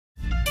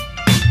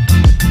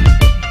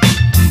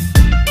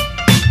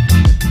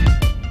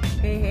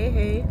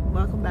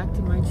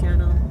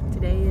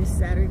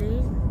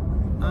Saturday,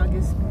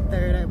 August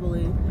 3rd, I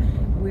believe.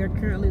 We are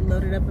currently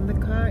loaded up in the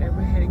car and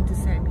we're heading to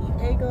San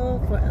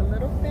Diego for a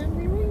little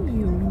family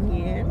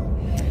reunion.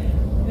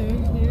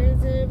 And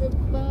here's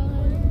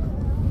everybody.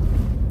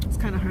 It's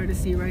kind of hard to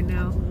see right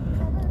now,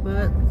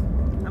 but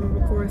I'm gonna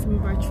record some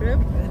of our trip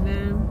and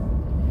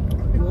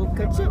then we'll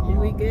catch up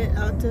when we get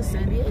out to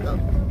San Diego.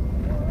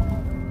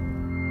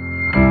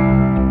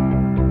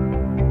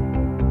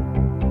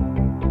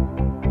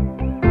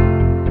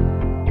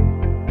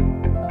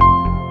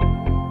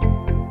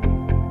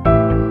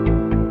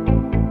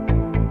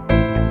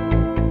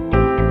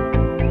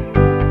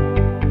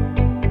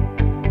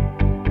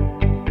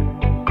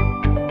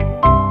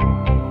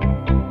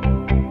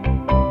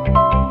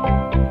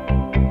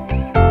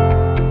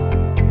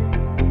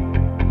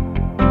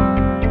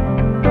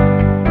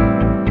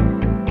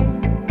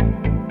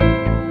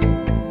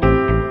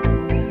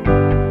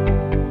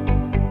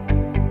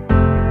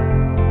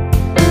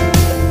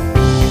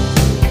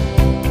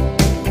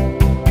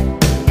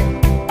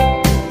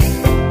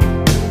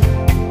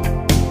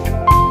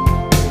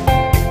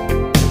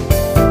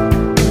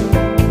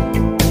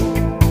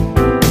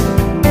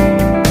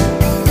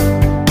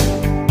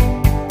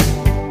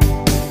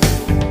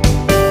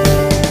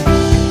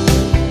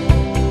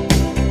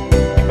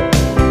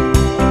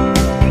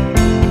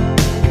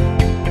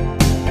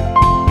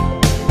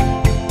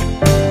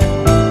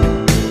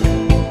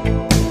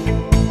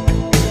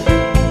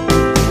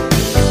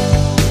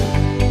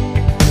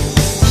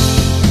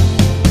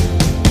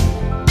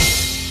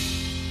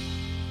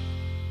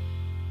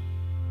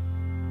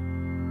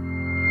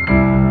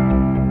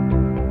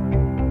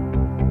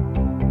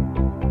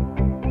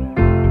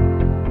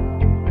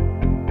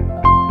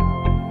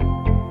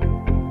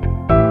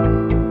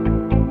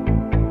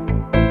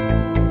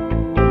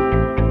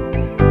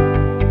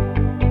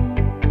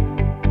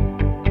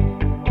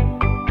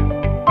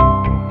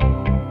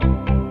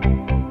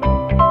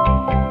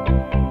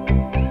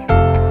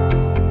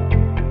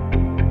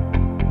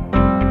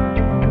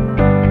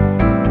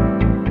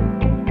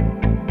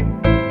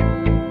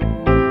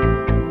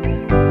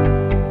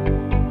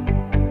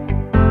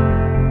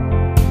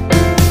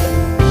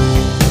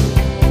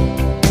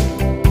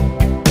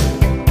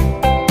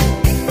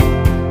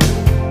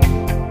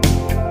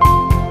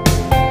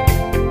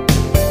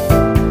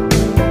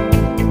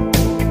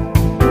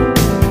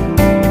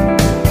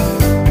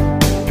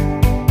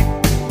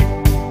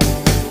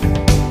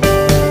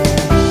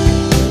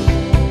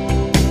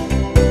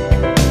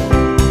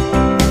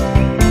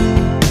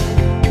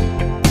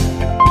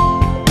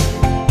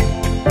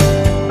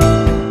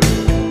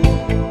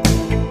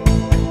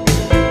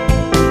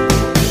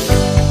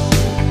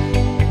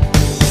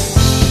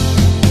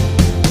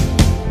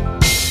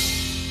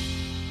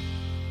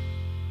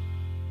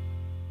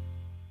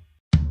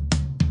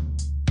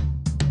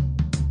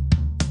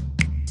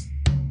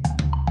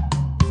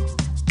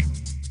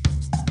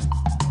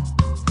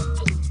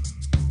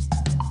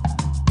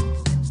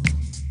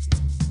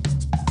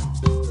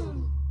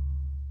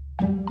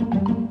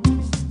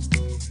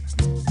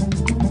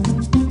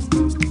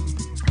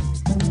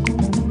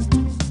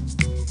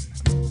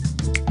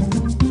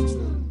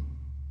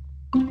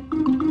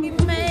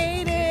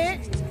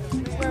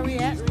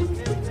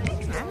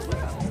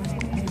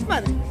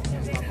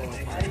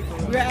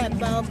 We're at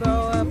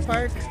Balboa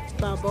Park.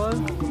 Balboa?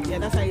 Yeah,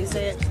 that's how you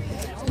say it.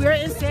 We're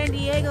in San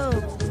Diego.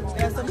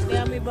 There's some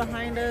family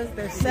behind us.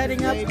 They're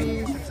setting up.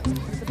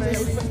 They're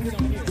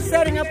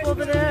setting up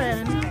over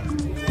there,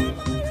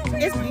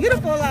 and it's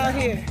beautiful out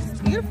here.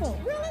 It's beautiful.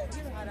 Really? It's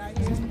hot out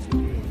here.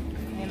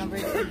 And I'm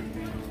ready.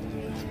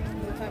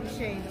 What type of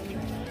shade?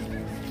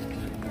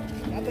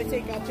 I'm gonna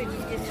take out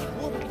pictures. It's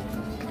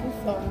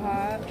so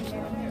hot.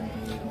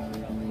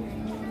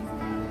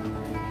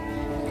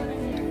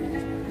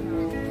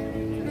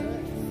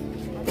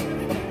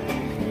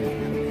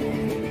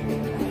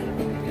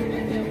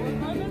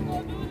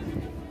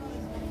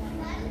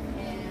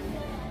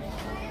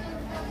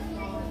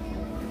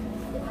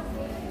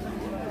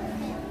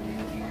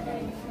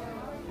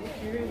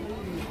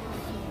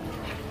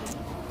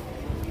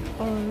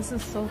 Oh, this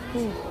is so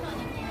cool.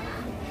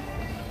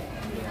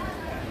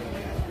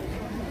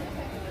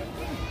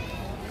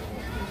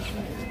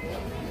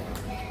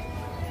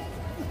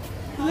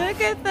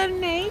 Look at the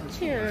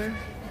nature.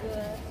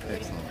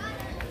 Excellent.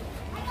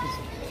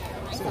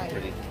 So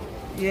pretty.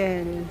 Yeah,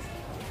 it is.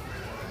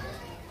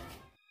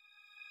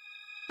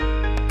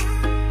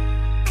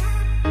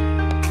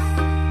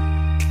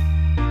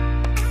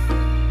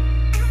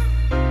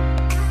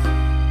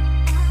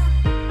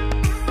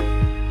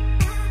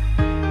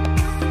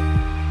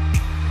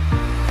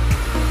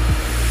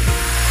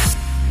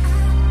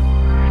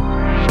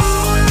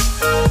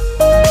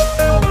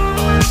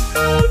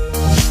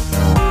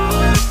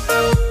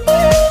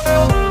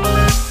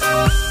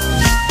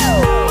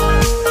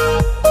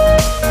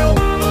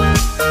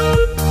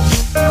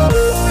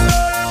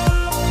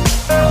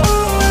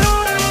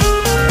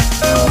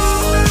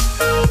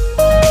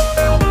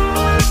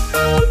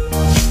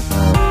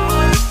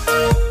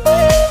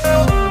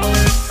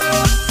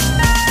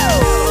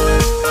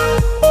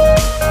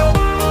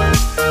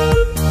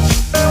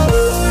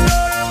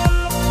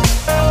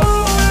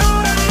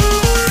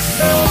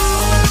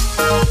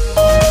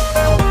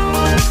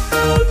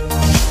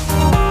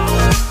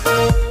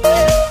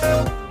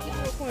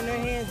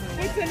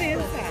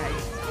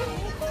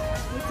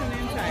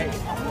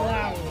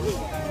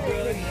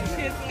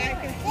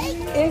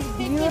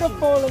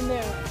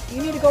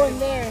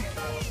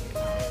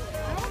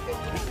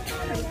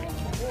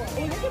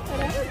 at that.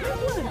 That's a good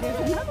one. There's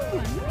another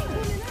one.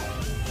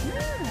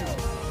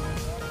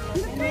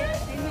 Look at that.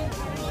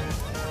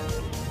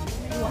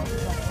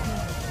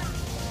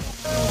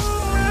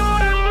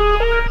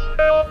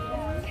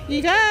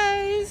 You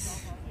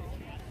guys,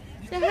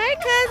 say hi,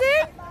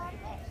 cousin.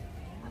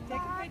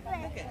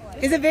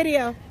 It's a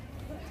video.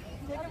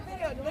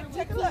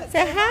 Take a look.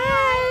 Say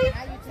hi.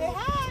 Say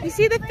hi. You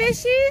see the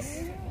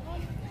fishies?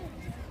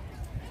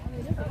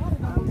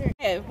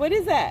 Hey, what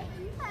is that?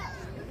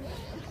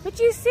 What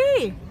you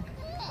see?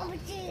 I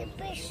see a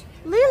fish.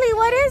 Lily,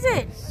 what is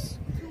it?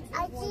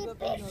 I see a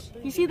fish.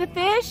 You see the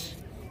fish?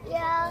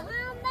 Yeah.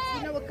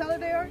 You know what color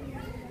they are?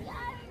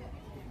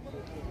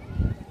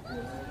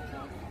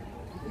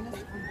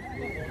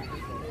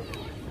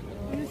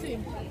 Let me see.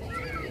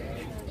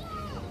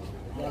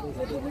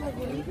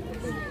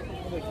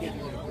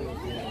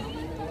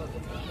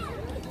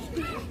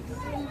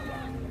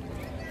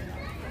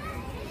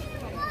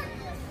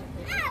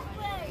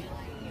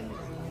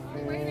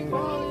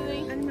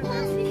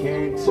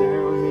 Can't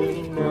tell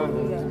me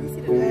nothing.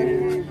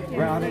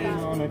 Riding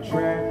on a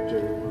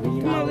tractor.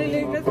 Come on,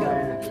 Lily, let's go.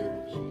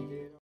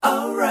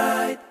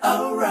 Alright,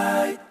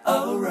 alright,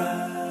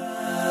 alright.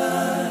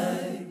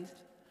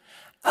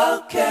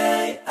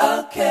 Okay,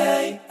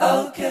 okay,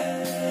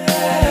 okay.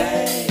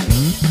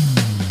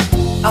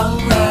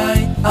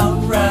 Alright,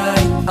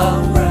 alright,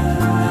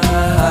 alright.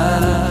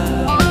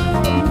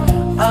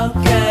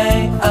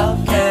 Okay,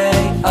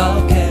 okay,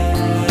 okay.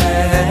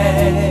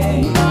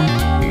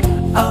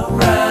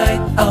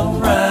 Alright,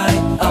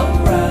 alright,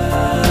 alright.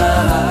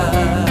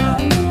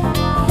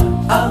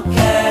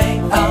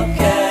 Okay,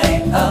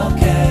 okay,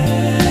 okay.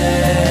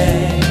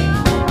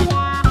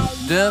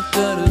 Dup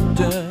da da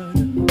da.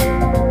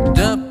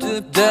 Dup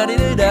dup da da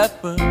da da.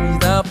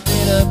 Dup da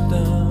da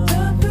da.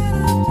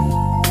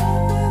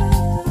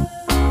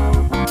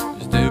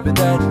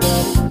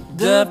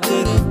 Dup da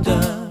da da.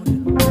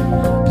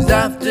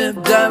 Dup dup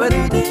da da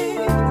da.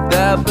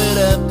 Dup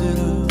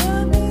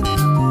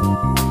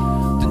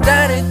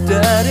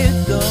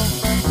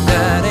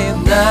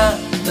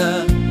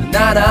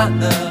da da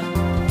da.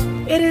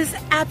 It is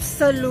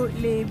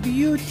absolutely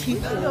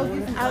beautiful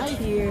out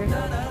here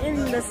in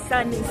the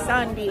sunny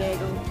San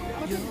Diego.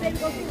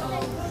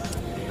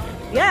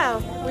 Yeah,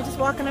 we're just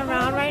walking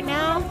around right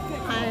now.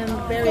 I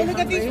am very Go look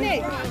at these hungry.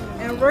 snakes.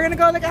 And we're gonna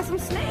go look at some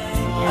snakes.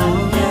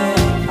 I'll be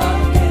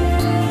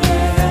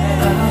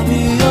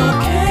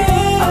okay.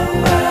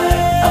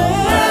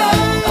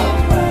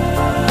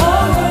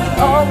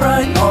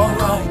 Alright, alright, alright,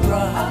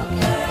 alright,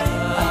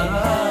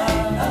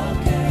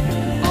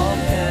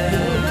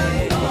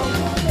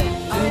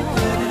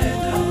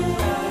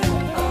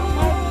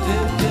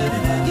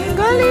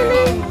 Go,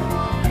 Lily.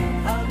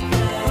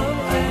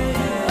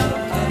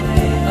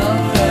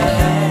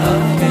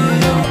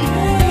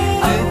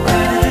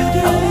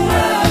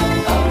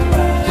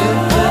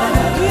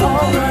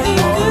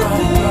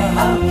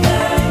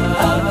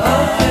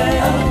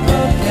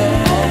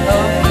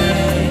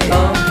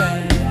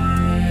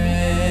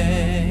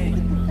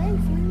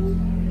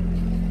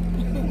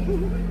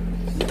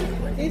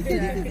 This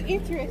is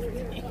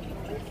interesting.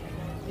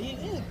 These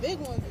are big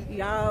ones.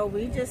 Y'all,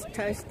 we just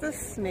touched the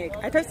snake.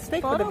 I touched the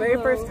snake for the very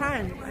first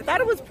time. I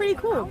thought it was pretty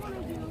cool.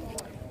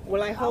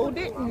 Will I hold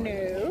it?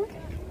 No.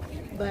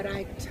 But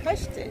I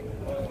touched it.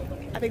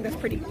 I think that's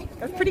pretty good.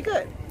 Pretty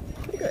good.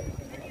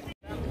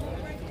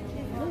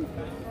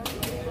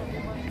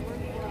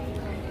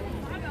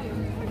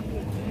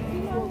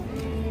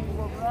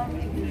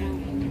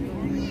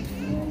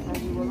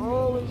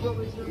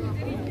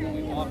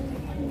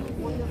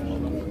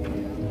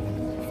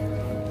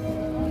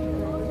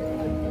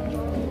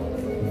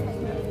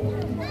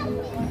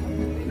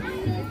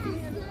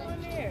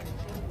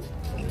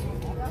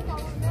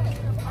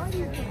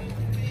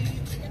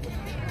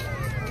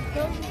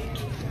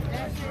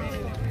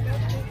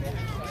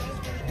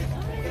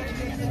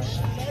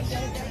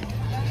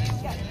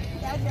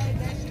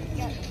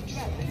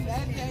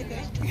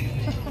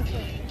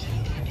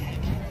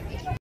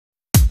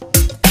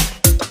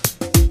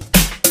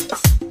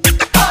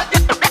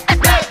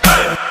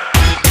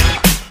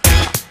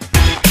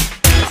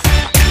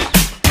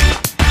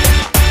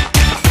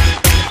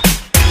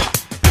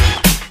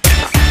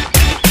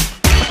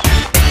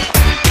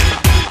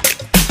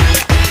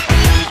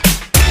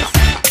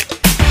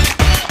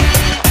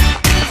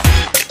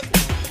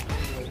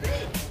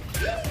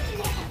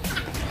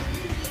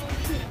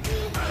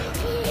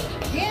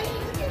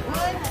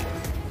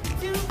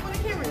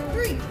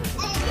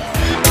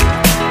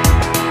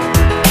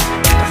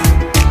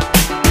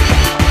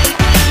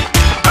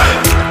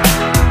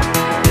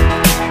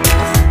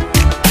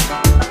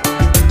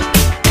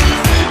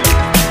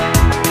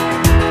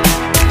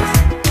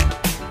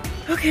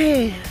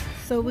 Okay,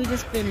 so we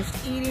just finished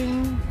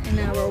eating and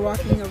now we're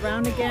walking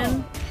around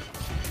again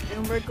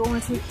and we're going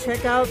to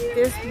check out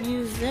this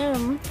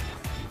museum.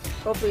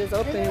 Hopefully it's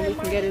open and we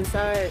can get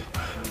inside.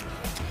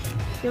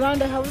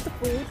 Yolanda, how was the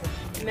food?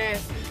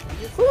 Nasty.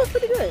 The food was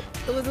pretty good.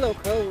 It was a little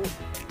cold,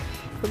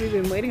 but we've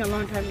been waiting a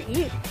long time to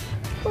eat.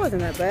 It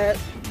wasn't that bad.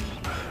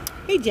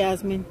 Hey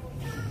Jasmine.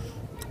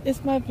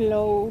 It's my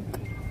vlog.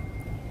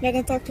 Not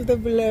gonna talk to the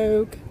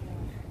vlog.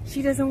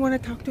 She doesn't want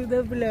to talk to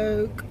the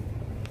vlog.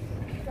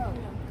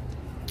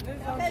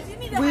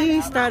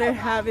 We started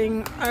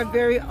having our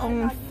very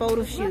own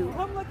photo shoot.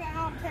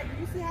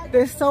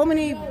 There's so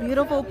many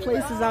beautiful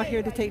places out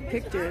here to take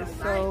pictures,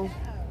 so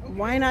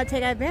why not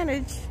take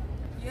advantage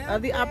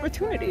of the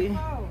opportunity?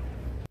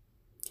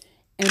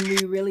 And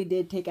we really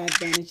did take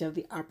advantage of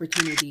the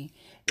opportunity.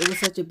 It was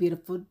such a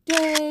beautiful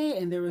day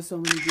and there were so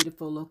many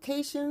beautiful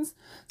locations,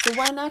 so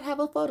why not have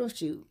a photo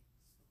shoot?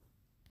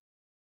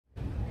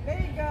 There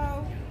you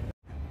go.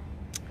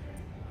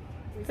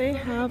 They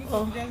have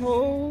a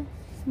whole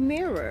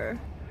mirror.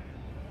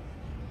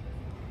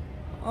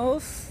 Oh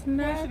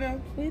snap,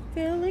 we're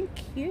feeling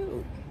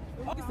cute.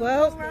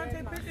 Well,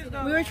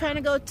 we were trying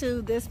to go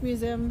to this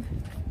museum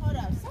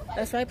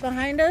that's right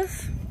behind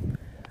us,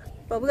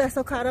 but we got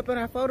so caught up in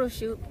our photo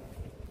shoot.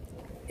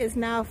 It's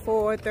now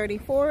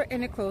 4:34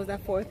 and it closed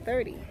at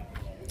 4:30.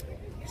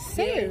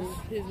 So,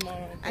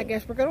 I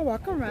guess we're gonna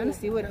walk around and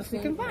see what else we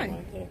can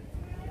find.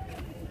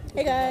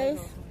 Hey guys.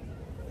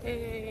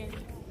 Hey.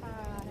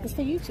 It's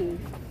for YouTube.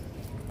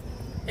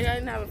 Hey, I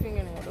didn't have a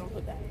fingernail, don't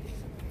put that.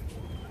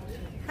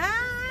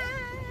 Hi.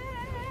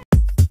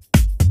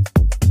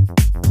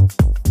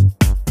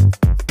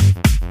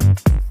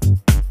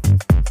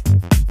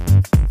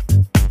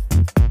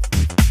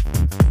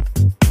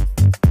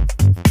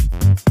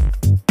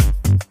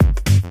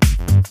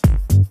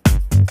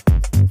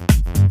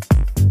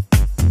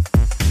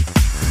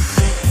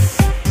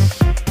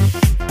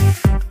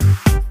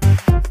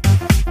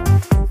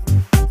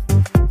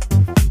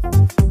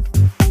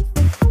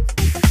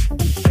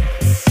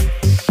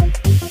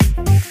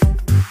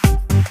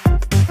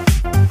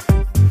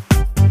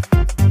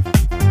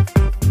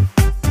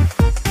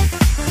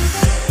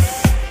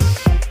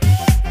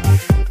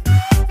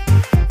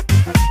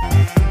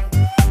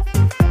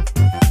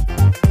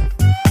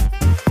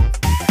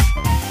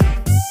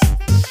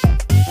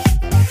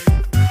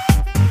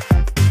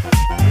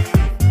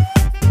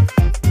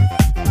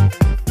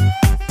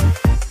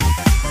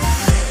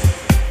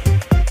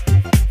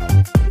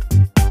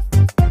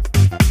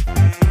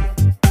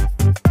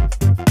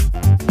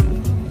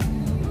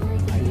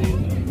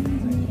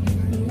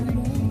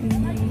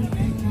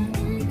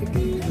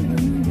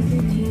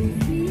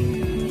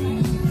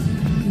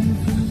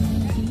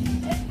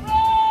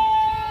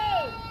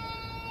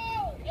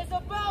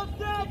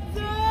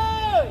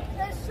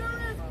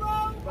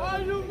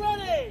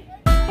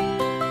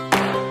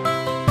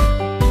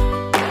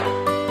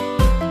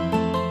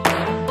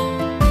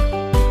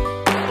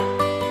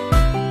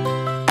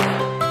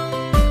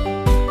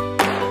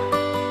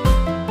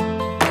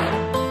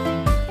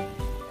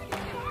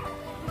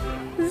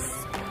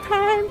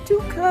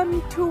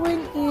 Come to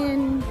an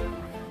end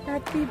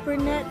at the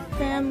Burnett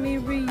family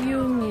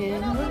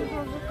reunion.